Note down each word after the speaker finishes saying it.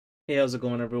Hey, how's it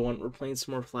going, everyone? We're playing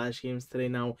some more Flash games today.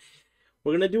 Now,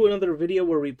 we're going to do another video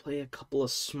where we play a couple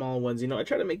of small ones. I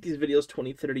try to make these videos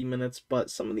 20, 30 minutes, but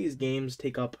some of these games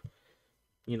take up,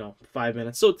 5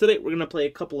 minutes. So today, we're going to play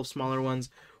a couple of smaller ones.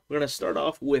 We're going to start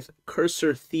off with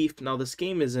Cursor Thief. Now, this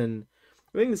game is I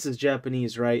think this is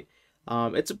Japanese, right?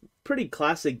 It's a pretty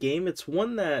classic game. It's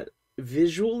one that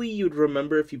visually you'd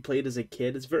remember if you played as a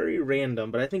kid. It's very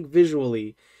random, but I think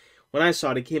visually, when I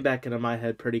saw it, it came back into my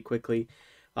head pretty quickly.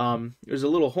 There's a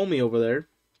little homie over there,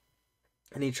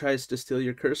 and he tries to steal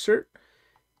your cursor,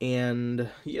 and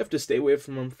you have to stay away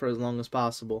from him for as long as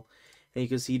possible. And you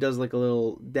can see he does like a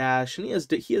little dash, and he has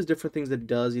different things that he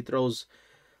does. He throws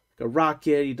like a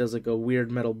rocket, he does like a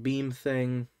weird metal beam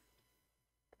thing,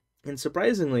 and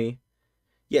surprisingly,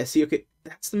 yeah, see, okay,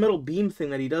 that's the metal beam thing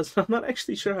that he does. I'm not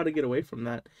actually sure how to get away from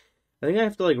that. I think I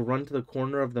have to like run to the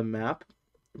corner of the map,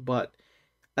 but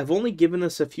I've only given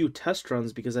this a few test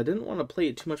runs because I didn't want to play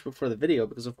it too much before the video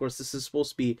because, of course, this is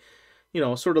supposed to be,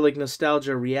 sort of like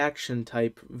nostalgia reaction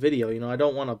type video. I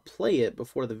don't want to play it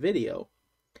before the video.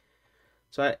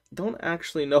 So I don't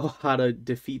actually know how to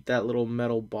defeat that little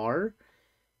metal bar.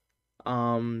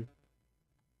 And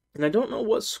I don't know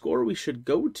what score we should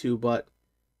go to, but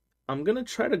I'm going to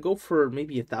try to go for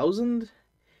maybe 1,000. If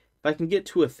I can get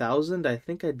to 1,000, I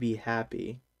think I'd be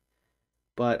happy.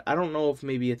 But I don't know if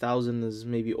maybe 1,000 is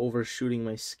maybe overshooting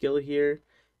my skill here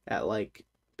at like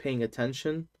paying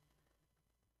attention.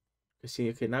 You see,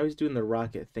 okay, now he's doing the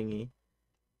rocket thingy.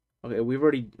 Okay, he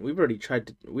already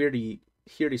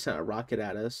sent a rocket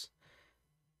at us.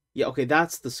 Yeah, okay,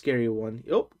 that's the scary one.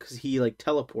 Oh, because he like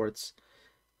teleports.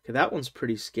 Okay, that one's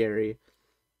pretty scary.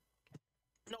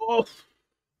 No.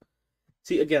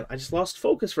 See, again, I just lost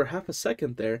focus for half a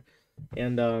second there,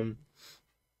 and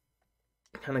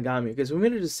kind of got me because we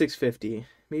made it to 650.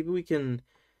 Maybe we can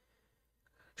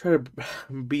try to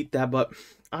beat that, but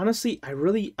honestly, I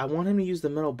want him to use the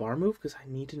metal bar move because I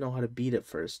need to know how to beat it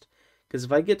first. Because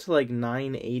if I get to like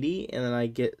 980 and then I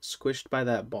get squished by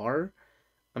that bar,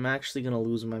 I'm actually gonna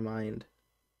lose my mind.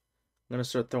 I'm gonna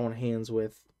start throwing hands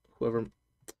with whoever. I'm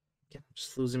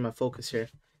just losing my focus here.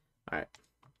 All right,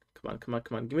 come on, come on,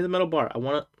 come on. Give me the metal bar.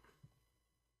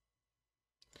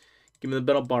 Give me the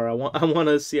metal bar. I want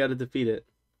to see how to defeat it.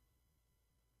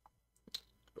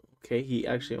 Okay, he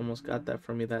actually almost got that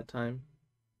from me that time.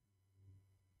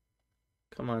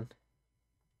 Come on.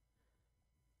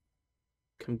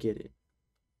 Come get it.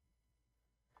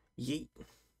 Yeet. You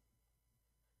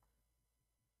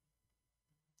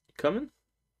coming?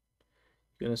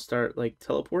 You gonna start, like,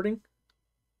 teleporting?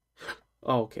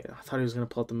 Oh, okay. I thought he was gonna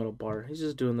pull out the metal bar. He's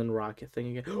just doing the rocket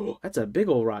thing again. Oh, that's a big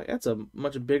old rocket. That's a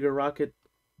much bigger rocket.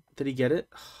 Did he get it?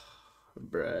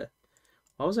 Bruh.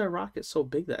 Why was that rocket so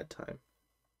big that time?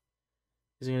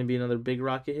 Is it gonna be another big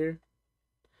rocket here?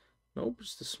 Nope,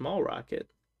 just a small rocket.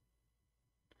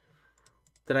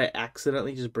 Did I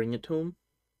accidentally just bring it to him?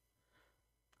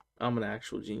 I'm an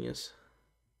actual genius.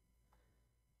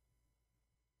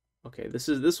 Okay,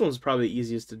 this one's probably the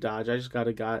easiest to dodge. I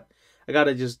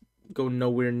gotta just go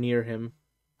nowhere near him.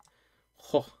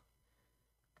 Oh,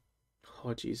 oh,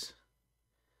 jeez,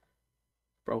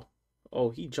 bro. Oh,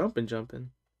 he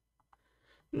jumping.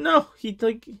 No, he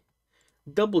like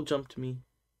double jumped me.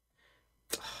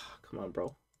 Come on, bro.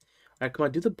 All right, come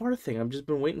on, do the bar thing. I'm just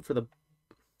waiting for the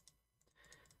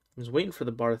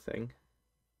bar thing.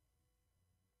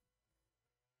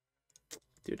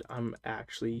 Dude, I'm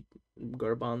actually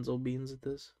garbanzo beans at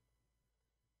this.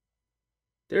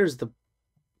 There's the...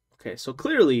 Okay, so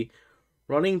clearly,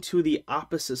 running to the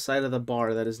opposite side of the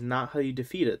bar, that is not how you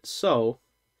defeat it. So,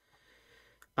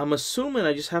 I'm assuming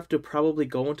I just have to probably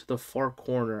go into the far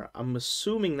corner. I'm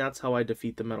assuming that's how I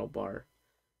defeat the metal bar.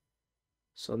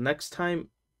 So next time...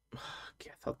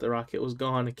 Okay, I thought the rocket was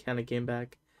gone. It kind of came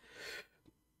back.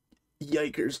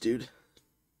 Yikers, dude.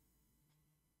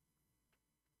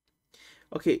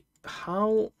 Okay,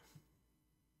 how...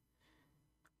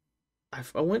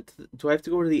 Do I have to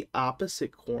go to the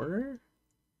opposite corner?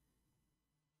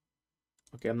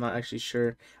 Okay, I'm not actually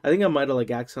sure. I think I might have like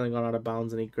accidentally gone out of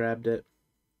bounds and he grabbed it.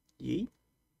 Yeet.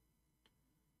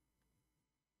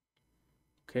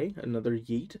 Okay, another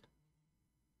yeet.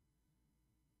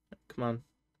 Come on.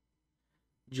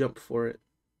 Jump for it.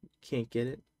 Can't get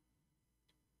it.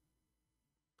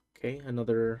 Okay,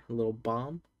 another little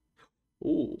bomb.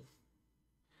 Ooh.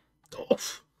 Oh.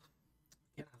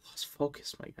 Yeah, I lost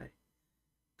focus, my guy.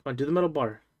 Come on, do the metal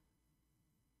bar.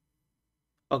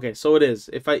 Okay, so it is.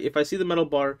 If I see the metal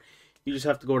bar, you just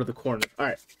have to go to the corner. All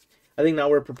right. I think now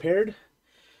we're prepared.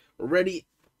 We're ready.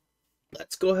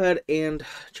 Let's go ahead and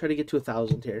try to get to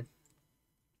 1,000 here.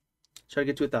 Try to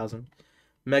get to 1,000.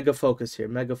 Mega focus here.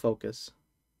 Mega focus.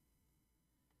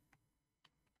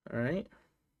 Alright.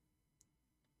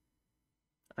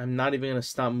 I'm not even going to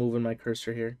stop moving my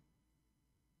cursor here.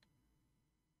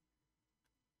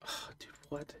 Oh, dude,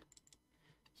 what?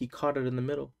 He caught it in the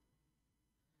middle.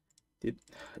 Dude,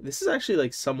 this is actually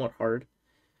like somewhat hard.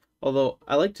 Although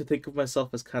I like to think of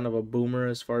myself as kind of a boomer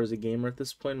as far as a gamer at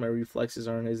this point. My reflexes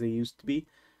aren't as they used to be.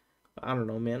 I don't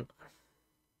know, man.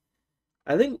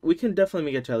 I think we can definitely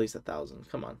make it to at least 1,000.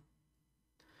 Come on.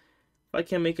 If I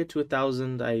can't make it to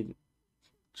 1,000, I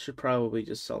should probably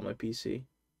just sell my PC.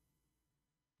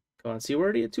 Come on, see, we're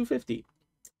already at 250.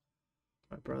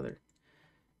 My brother.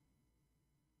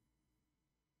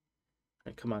 All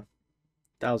right, come on.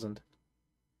 1,000.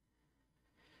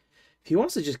 If he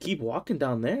wants to just keep walking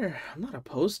down there, I'm not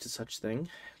opposed to such thing.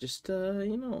 Just,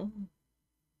 you know.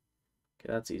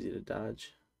 Okay, that's easy to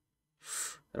dodge.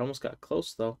 It almost got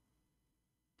close, though.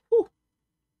 Whew.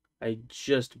 I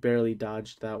just barely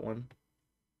dodged that one.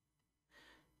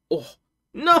 Oh,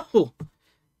 no!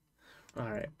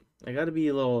 Alright. I gotta be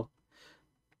a little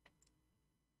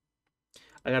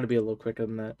quicker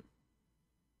than that.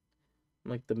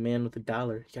 I'm like the man with the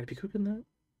dollar. You gotta be quicker than that.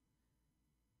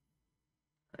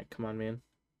 Alright, come on, man.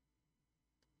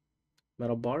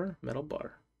 Metal bar, metal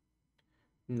bar.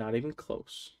 Not even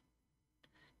close.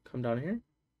 Come down here.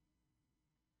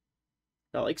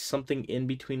 Got like something in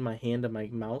between my hand and my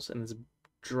mouse, and it's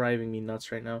driving me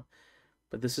nuts right now.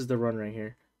 But this is the run right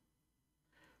here.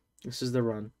 This is the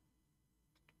run.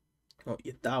 Oh,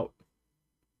 you doubt.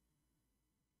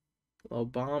 Low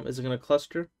bomb. Is it gonna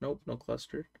cluster? Nope, no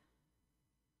cluster.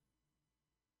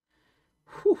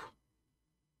 Whew.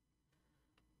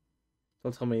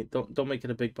 Don't tell me. Don't make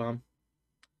it a big bomb.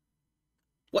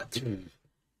 What?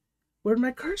 Where'd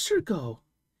my cursor go?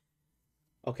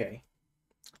 Okay.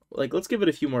 Like, let's give it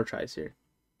a few more tries here.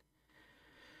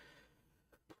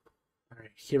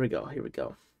 Alright, here we go. Here we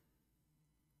go.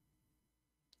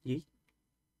 Yeet.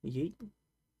 Yeet.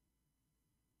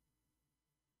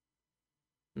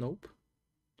 Nope.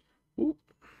 Ooh.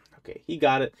 Okay, he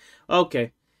got it.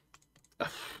 Okay.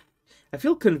 I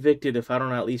feel convicted if I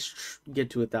don't at least get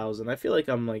to 1,000. I feel like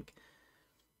I'm like,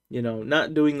 you know,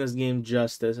 not doing this game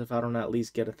justice if I don't at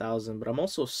least get 1,000. But I'm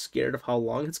also scared of how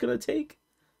long it's gonna take.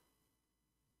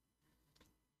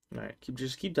 All right,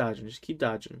 just keep dodging. Just keep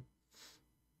dodging.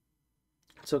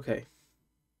 It's okay.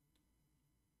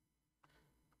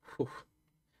 Whew.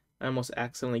 I almost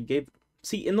accidentally gave.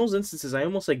 See, in those instances, I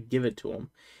almost like give it to him.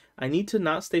 I need to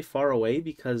not stay far away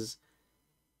because.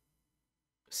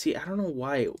 See, I don't know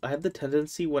why. I have the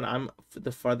tendency when I'm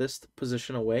the farthest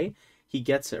position away, he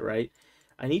gets it, right?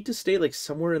 I need to stay like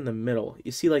somewhere in the middle.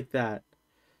 You see, like that.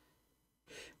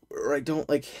 Or I don't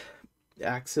like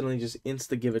accidentally just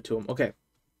insta give it to him. Okay.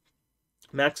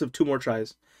 Max of 2 more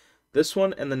tries. This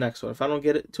one and the next one. If I don't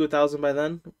get it to 1,000 by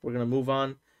then, we're going to move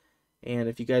on. And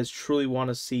if you guys truly want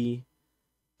to see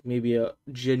maybe a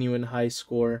genuine high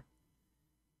score.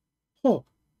 Oh.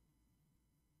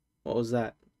 What was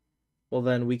that? Well,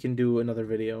 then we can do another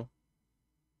video.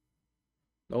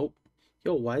 Nope.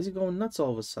 Yo, why is he going nuts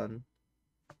all of a sudden?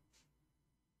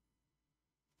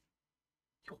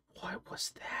 Yo, what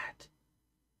was that?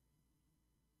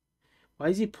 Why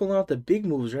is he pulling out the big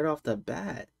moves right off the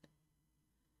bat?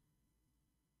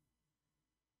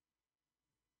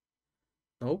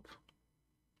 Nope.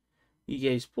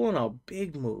 Yeah, he's pulling out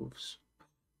big moves.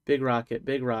 Big rocket,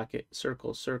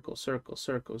 circles, circles, circles,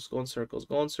 circles, go in circles,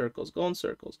 go in circles, go in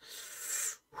circles.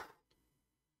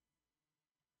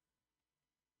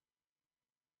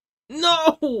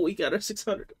 No! We got our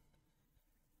 600.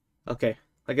 Okay,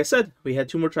 like I said, we had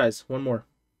 2 more tries. 1 more.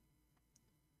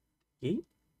 Yeet.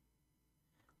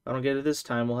 If I don't get it this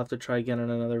time, we'll have to try again in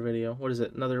another video. What is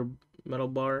it? Another metal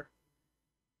bar?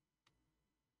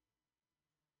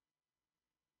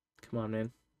 Come on,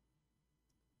 man.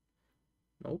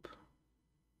 Nope.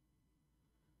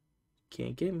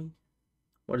 Can't get me.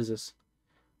 What is this?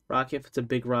 Rocket. If it's a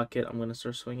big rocket, I'm going to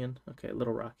start swinging. Okay,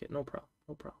 little rocket. No problem.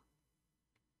 No problem.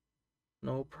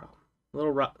 No problem.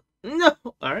 Little rock. No!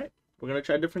 Alright. We're going to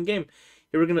try a different game.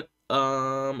 Here we're going to...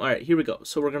 Alright, here we go.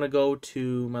 So we're going to go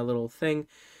to my little thing.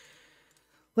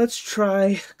 Let's try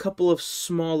a couple of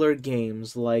smaller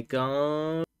games. Like,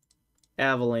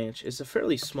 Avalanche. It's a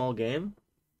fairly small game.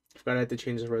 I forgot I had to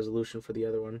change the resolution for the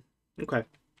other one. Okay.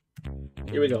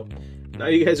 Here we go. Now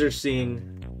you guys are seeing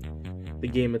the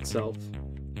game itself.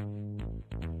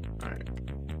 Alright.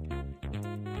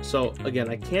 So, again,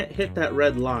 I can't hit that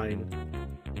red line.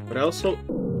 But I also...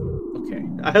 Okay.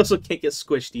 I also can't get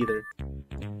squished either.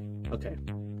 Okay.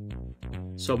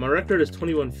 So my record is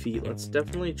 21 feet. Let's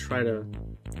definitely try to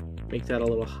make that a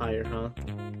little higher, huh?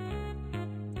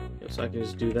 So I can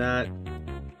just do that.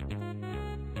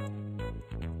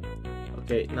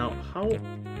 Okay, now how...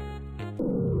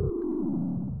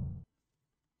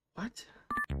 What?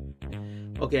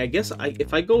 Okay, I guess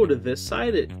if I go to this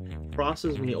side, it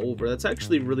crosses me over. That's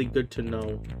actually really good to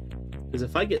know. Because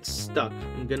if I get stuck,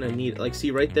 I'm gonna need... Like,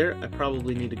 see right there? I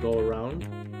probably need to go around.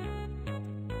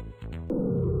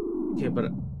 Okay,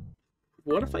 but...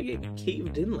 What if I get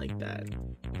caved in like that?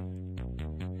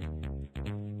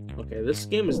 Okay, this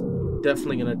game is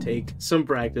definitely gonna take some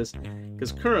practice.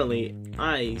 Because currently,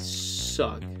 I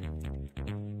suck.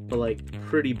 But, like,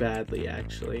 pretty badly,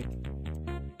 actually.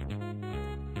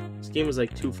 This game is,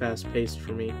 like, too fast-paced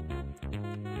for me.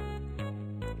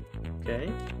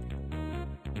 Okay.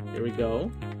 Here we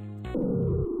go.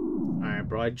 Alright,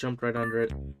 bro, I jumped right under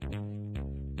it.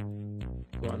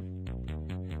 Come on.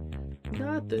 We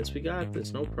got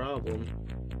this, no problem.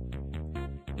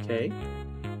 Okay.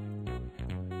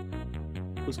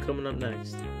 Who's coming up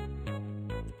next?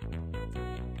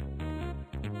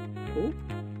 Oh.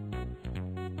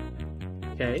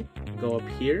 Okay, go up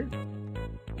here.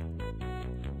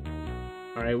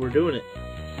 Alright, we're doing it.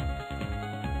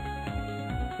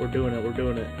 We're doing it.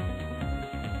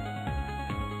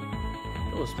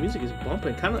 Oh, this music is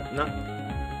bumping. Kinda,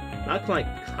 not like,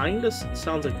 kinda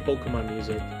sounds like Pokemon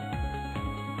music.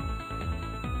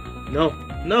 No.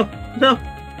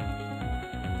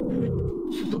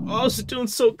 Oh, I was doing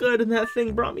so good and that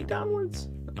thing brought me downwards.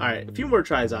 Alright, a few more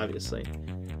tries, obviously.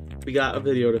 We got a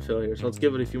video to fill here, so let's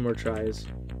give it a few more tries.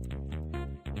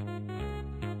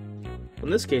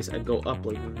 In this case, I'd go up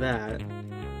like that.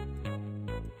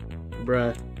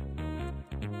 Bruh.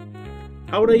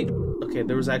 How would I... Okay,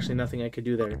 there was actually nothing I could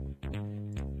do there.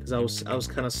 Because I was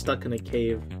kind of stuck in a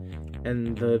cave.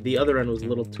 And the other end was a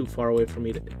little too far away for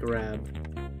me to grab.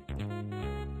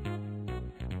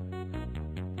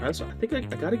 I think I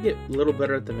gotta get a little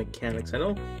better at the mechanics. I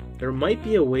know there might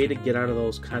be a way to get out of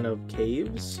those kind of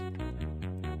caves.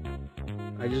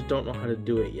 I just don't know how to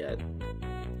do it yet.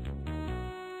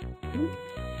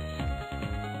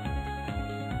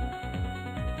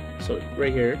 So,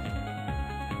 right here,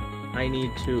 I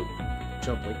need to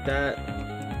jump like that.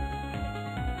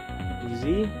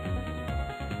 Easy.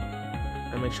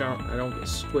 And make sure I don't get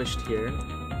squished here.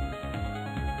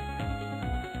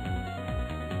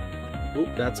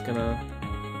 Oop, that's gonna...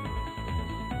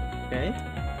 Okay.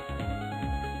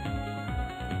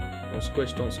 Don't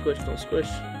squish, don't squish, don't squish.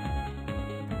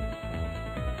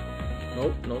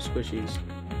 Nope, no squishies.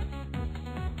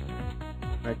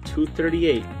 At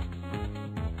 238.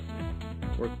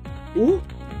 Ooh!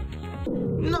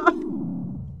 No!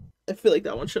 I feel like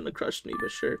that one shouldn't have crushed me,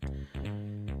 but sure.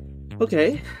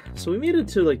 Okay, so we made it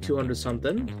to like 200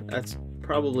 something. That's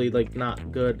probably like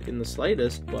not good in the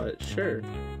slightest, but sure.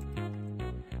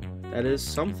 That is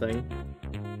something.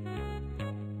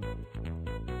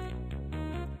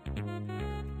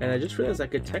 And I just realized I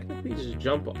could technically just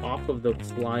jump off of the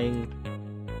flying...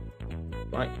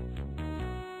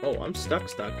 Oh, I'm stuck.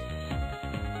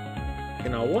 Okay,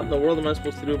 now what in the world am I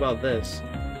supposed to do about this?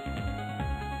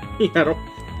 Yeah,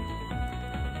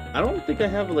 I don't think I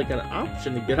have like an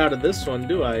option to get out of this one,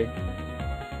 do I?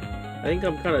 I think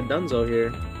I'm kind of donezo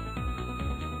here.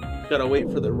 Gotta wait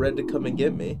for the red to come and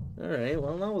get me. Alright,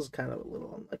 well, that was kind of a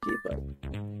little unlucky, but...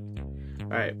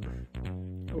 Alright.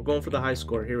 We're going for the high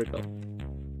score. Here we go.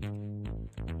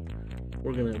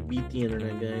 We're gonna beat the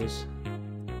internet, guys.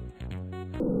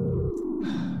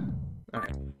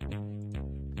 Alright.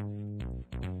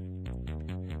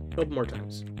 A couple more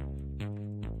times.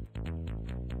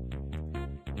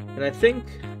 And I think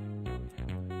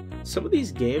some of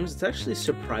these games, it's actually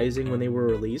surprising when they were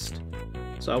released.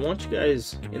 So I want you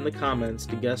guys in the comments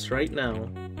to guess right now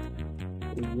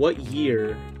what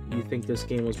year you think this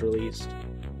game was released.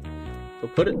 So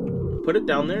put it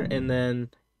down there, and then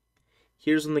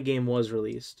here's when the game was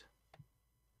released.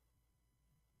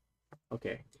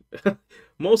 Okay.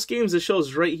 Most games it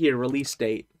shows right here, release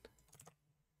date.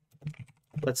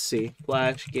 Let's see.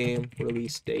 Flash game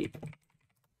release date.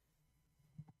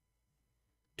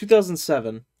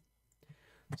 2007.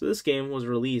 So this game was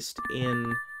released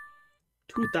in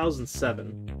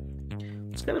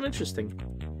 2007. It's kind of interesting.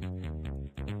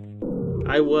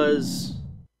 I was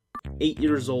 8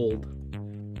 years old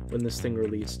when this thing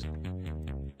released.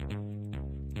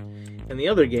 And the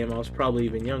other game, I was probably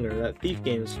even younger. That Thief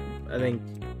game's, I think...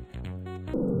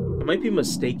 I might be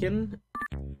mistaken.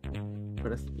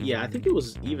 But yeah, I think it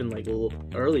was even like a little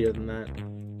earlier than that.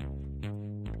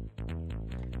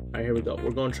 Alright, here we go.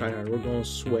 We're going try hard. We're going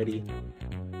sweaty.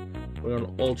 We're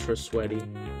going ultra sweaty.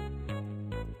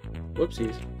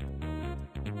 Whoopsies.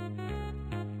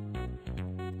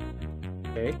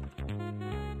 Okay.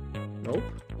 Nope.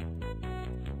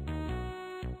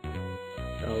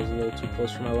 That was a little too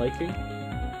close for my liking.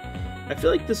 I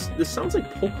feel like this sounds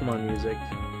like Pokemon music.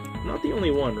 I'm not the only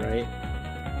one, right?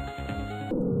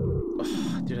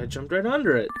 Oh, dude, I jumped right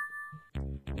under it.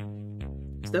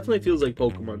 This definitely feels like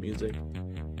Pokemon music.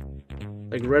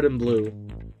 Like red and blue.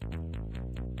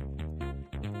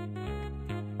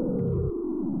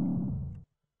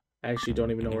 I actually don't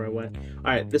even know where I went.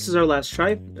 Alright, this is our last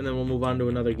try, and then we'll move on to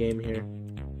another game here.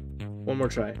 One more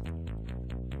try.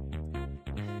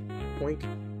 Boink.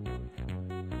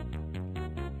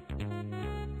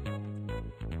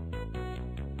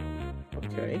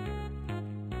 Okay.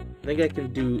 I think I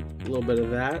can do a little bit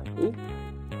of that. Oop.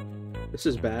 This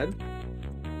is bad.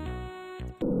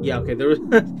 Yeah, okay, there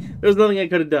was nothing I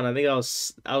could have done. I think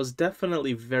I was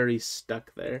definitely very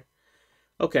stuck there.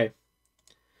 Okay.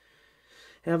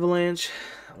 Avalanche.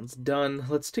 That one's done.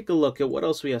 Let's take a look at what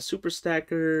else we have. Super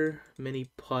Stacker, Mini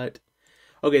Putt.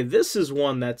 Okay, this is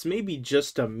one that's maybe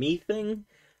just a me thing.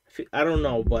 I don't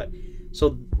know, but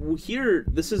so here,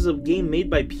 this is a game made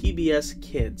by PBS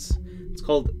Kids. It's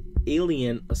called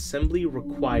Alien Assembly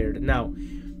Required. Now,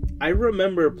 I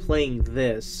remember playing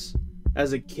this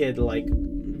as a kid, like,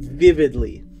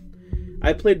 vividly.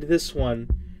 I played this one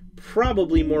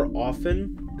probably more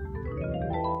often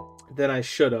than I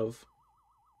should have.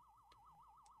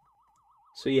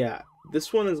 So yeah,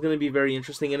 this one is going to be very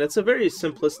interesting, and it's a very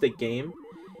simplistic game.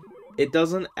 It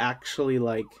doesn't actually,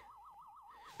 like,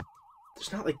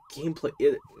 there's not, like, gameplay.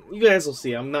 You guys will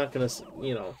see. I'm not going to,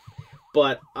 you know.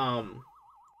 But,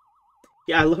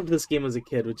 yeah, I loved this game as a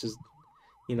kid, which is,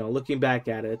 you know, looking back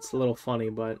at it, it's a little funny,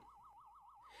 but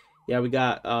yeah, we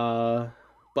got,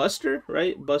 Buster,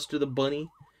 right? Buster the Bunny.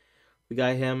 We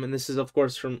got him, and this is, of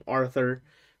course, from Arthur,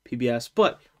 PBS.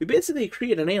 But we basically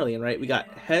create an alien, right? We got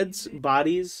heads,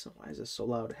 bodies. Why is this so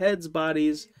loud? Heads,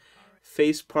 bodies,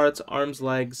 face parts, arms,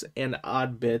 legs, and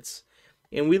odd bits.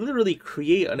 And we literally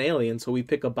create an alien. So we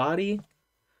pick a body.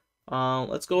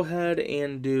 Let's go ahead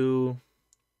and do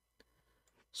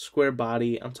square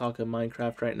body. I'm talking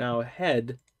Minecraft right now.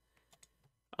 Head.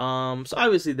 So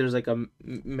obviously there's like a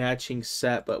matching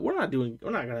set, but we're not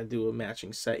gonna do a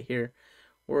matching set here.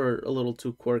 We're a little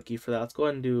too quirky for that. Let's go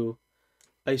ahead and do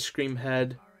ice cream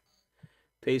head,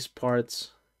 face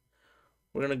parts.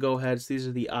 We're gonna go ahead. So these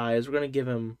are the eyes. We're gonna give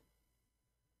him,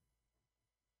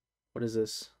 what is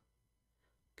this?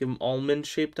 Give him almond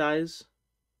shaped eyes.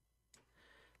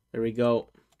 There we go.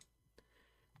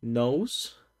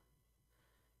 Nose.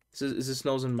 Is this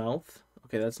nose and mouth?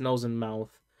 Okay, that's nose and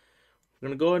mouth. We're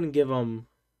gonna go ahead and give him,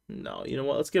 no, you know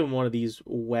what? Let's give him one of these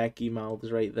wacky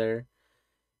mouths right there.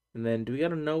 And then, do we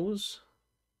got a nose?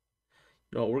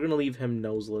 No, we're gonna leave him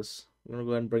noseless. We're gonna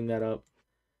go ahead and bring that up.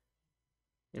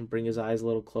 And bring his eyes a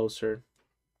little closer.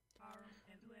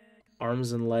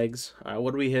 Arms and legs. Alright,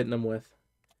 what are we hitting him with?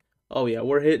 Oh yeah,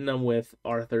 we're hitting him with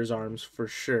Arthur's arms for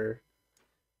sure.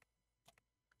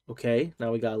 Okay,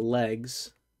 now we got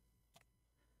legs.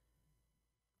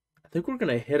 I think we're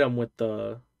gonna hit him with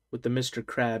the Mr.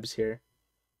 Krabs here.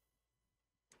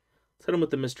 Let's hit him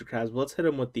with the Mr. Krabs, but let's hit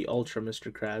him with the Ultra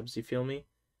Mr. Krabs, you feel me?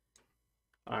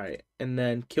 Alright, and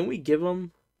then can we give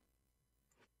him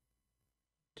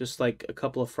just like a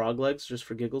couple of frog legs just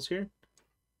for giggles here?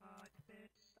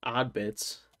 Odd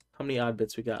bits. How many odd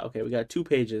bits we got? Okay, we got 2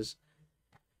 pages.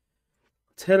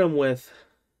 Let's hit him with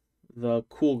the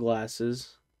cool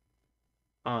glasses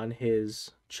on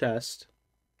his chest.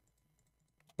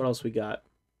 What else we got?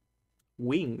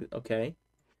 Wing, okay.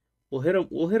 We'll hit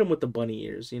him with the bunny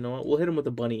ears, you know what? We'll hit him with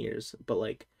the bunny ears, but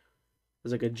like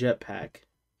there's like a jetpack.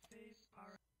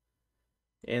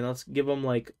 And let's give him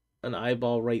like an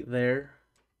eyeball right there.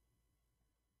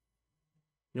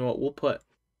 You know what? We'll put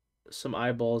some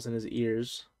eyeballs in his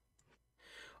ears.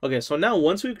 Okay, so now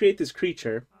once we create this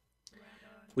creature,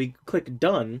 we click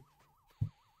done,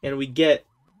 and we get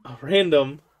a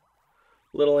random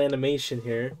little animation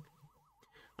here.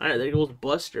 Alright, there goes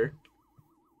Buster.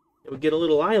 And we get a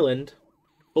little island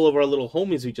full of our little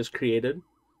homies we just created.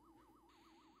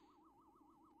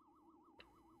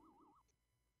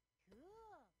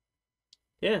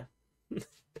 Yeah.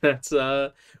 That's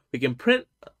we can print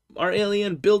our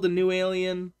alien, build a new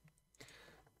alien,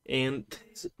 and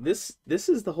this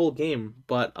is the whole game.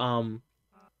 But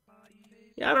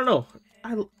yeah, I don't know.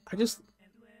 I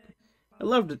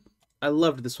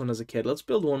loved this one as a kid. Let's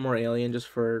build one more alien just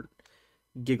for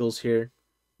giggles here.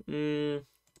 Let's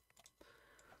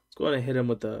go ahead and hit him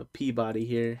with the Peabody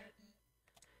here.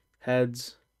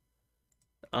 Heads.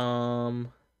 Alright,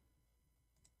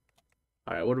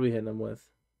 what are we hitting him with?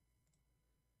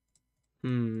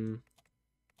 Alright,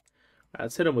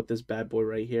 let's hit him with this bad boy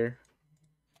right here.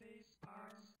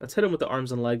 Let's hit him with the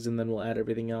arms and legs, and then we'll add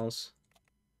everything else.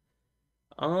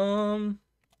 I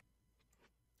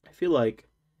feel like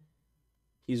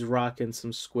he's rocking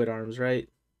some squid arms, right?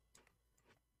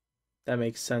 That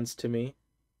makes sense to me.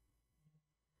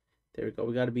 There we go.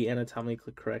 We got to be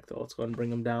anatomically correct, though. Let's go ahead and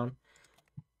bring him down.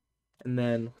 And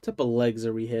then, what type of legs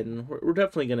are we hitting? We're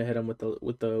definitely gonna hit him with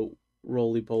the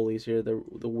roly polies here,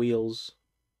 the wheels.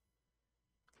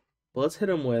 But let's hit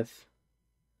him with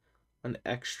an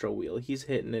extra wheel. He's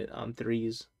hitting it on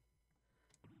 3s.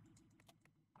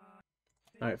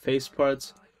 All right, face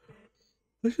parts.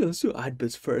 Let's do odd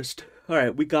bits first. All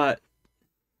right, we got.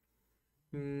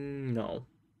 No.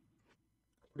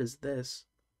 What is this?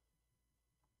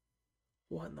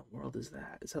 What in the world is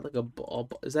that? Is that like a ball?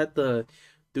 Is that the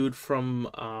dude from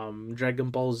Dragon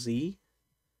Ball Z?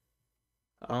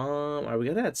 Alright, we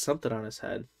gotta add something on his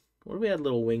head. What if we had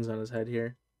little wings on his head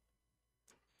here?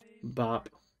 Bop.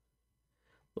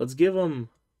 Let's give him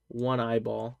 1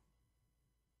 eyeball.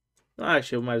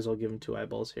 Actually, we might as well give him 2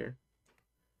 eyeballs here.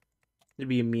 It'd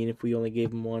be mean if we only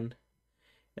gave him 1.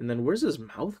 And then where's his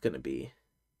mouth gonna be?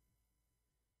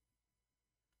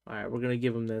 Alright, we're gonna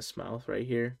give him this mouth right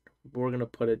here. We're gonna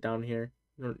put it down here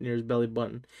near his belly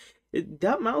button.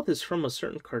 That mouth is from a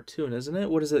certain cartoon, isn't it?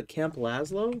 What is it? Camp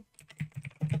Lazlo?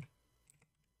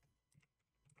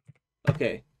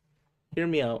 Okay, hear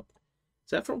me out.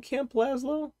 Is that from Camp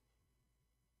Lazlo?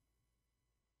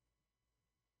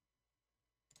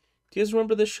 Do you guys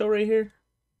remember this show right here?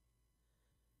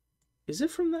 Is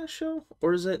it from that show?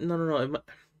 Or is it... No.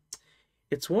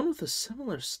 It's one with a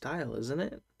similar style, isn't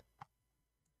it?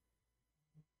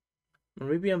 Or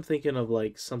maybe I'm thinking of,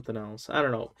 like, something else. I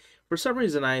don't know. For some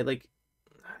reason, I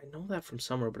know that from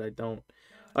somewhere, but I don't.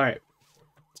 Alright.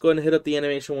 Let's go ahead and hit up the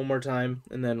animation one more time.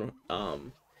 And then,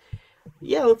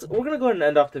 yeah, we're going to go ahead and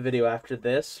end off the video after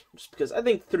this. Just because I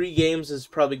think 3 games is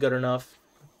probably good enough.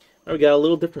 Now we got a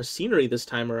little different scenery this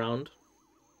time around.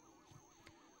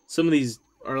 Some of these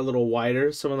are a little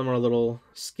wider. Some of them are a little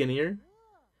skinnier.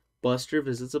 Buster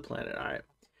visits a planet. Alright.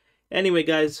 Anyway,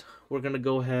 guys, we're going to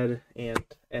go ahead and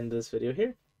end this video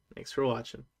here. Thanks for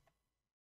watching.